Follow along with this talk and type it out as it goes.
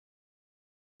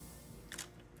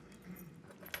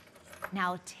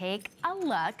Now take a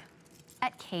look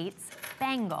at Kate's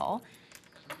bangle.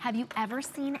 Have you ever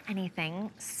seen anything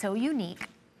so unique,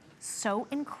 so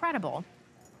incredible?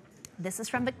 This is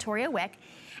from Victoria Wieck.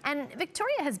 And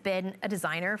Victoria has been a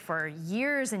designer for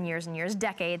years and years and years,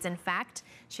 decades in fact.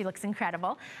 She looks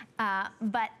incredible.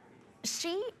 But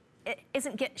she's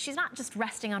not just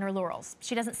resting on her laurels.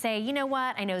 She doesn't say, you know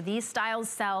what, I know these styles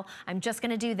sell, I'm just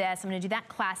gonna do this, I'm gonna do that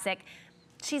classic.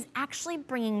 She's actually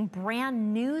bringing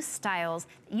brand new styles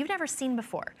that you've never seen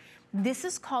before. This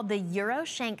is called the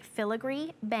Euroshank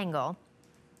Filigree Bangle.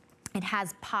 It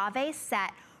has pave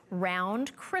set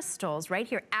round crystals right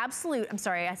here. Absolute, I'm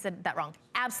sorry, I said that wrong.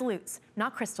 Absolutes,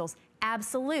 not crystals,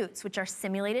 absolutes, which are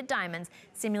simulated diamonds,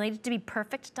 simulated to be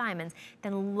perfect diamonds.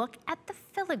 Then look at the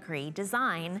filigree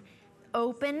design,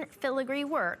 open filigree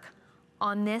work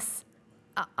on this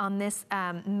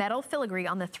metal filigree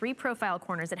on the 3 profile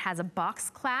corners. It has a box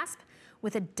clasp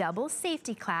with a double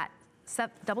safety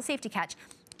catch,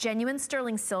 genuine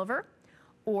sterling silver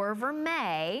or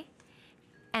vermeil,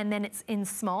 and then it's in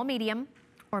small medium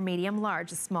or medium large.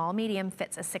 The small medium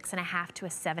fits a 6.5 to a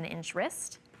 7-inch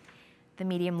wrist. The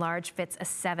medium large fits a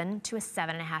 7 to a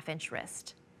 7.5-inch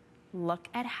wrist. Look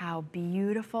at how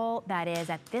beautiful that is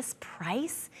at this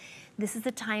price. This is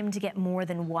the time to get more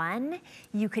than one.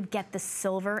 You could get the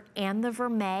silver and the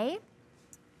vermeil,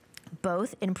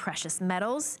 both in precious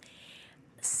metals.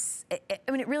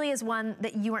 I mean, it really is one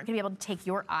that you aren't gonna be able to take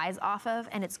your eyes off of,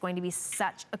 and it's going to be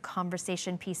such a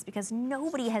conversation piece because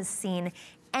nobody has seen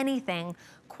anything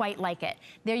quite like it.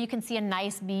 There you can see a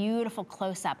nice, beautiful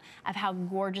close-up of how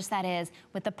gorgeous that is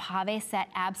with the pave set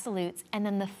absolutes and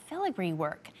then the filigree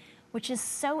work, which is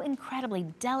so incredibly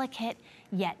delicate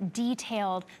yet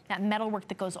detailed. That metal work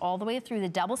that goes all the way through the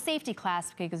double safety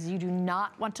clasp because you do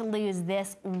not want to lose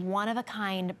this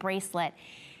one-of-a-kind bracelet.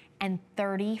 And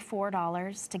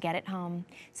 $34 to get it home.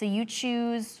 So you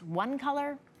choose one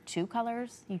color, 2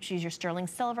 colors, you choose your sterling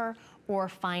silver or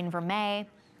fine vermeil.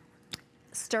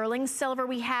 Sterling silver,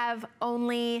 we have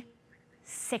only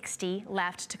 60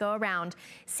 left to go around.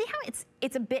 See how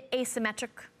it's a bit asymmetric?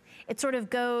 It sort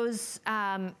of goes,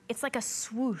 it's like a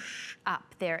swoosh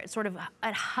up there.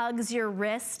 It hugs your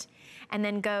wrist and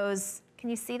then goes, can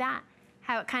you see that?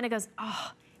 How it kind of goes,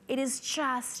 oh, it is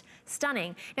just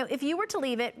stunning. Now, if you were to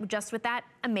leave it just with that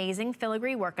amazing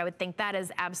filigree work, I would think that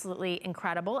is absolutely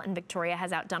incredible, and Victoria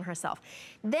has outdone herself.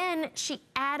 Then she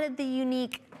added the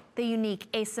unique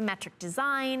asymmetric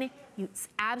design. It's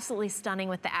absolutely stunning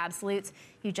with the absolutes.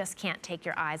 You just can't take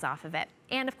your eyes off of it.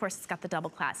 And of course, it's got the double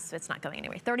clasp, so it's not going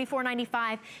anywhere.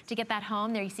 $34.95 to get that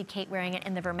home. There you see Kate wearing it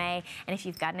in the vermeil. And if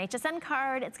you've got an HSN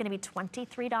card, it's gonna be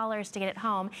 $23 to get it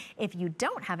home. If you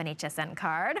don't have an HSN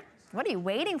card, what are you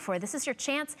waiting for? This is your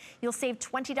chance. You'll save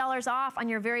 $20 off on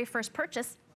your very first purchase.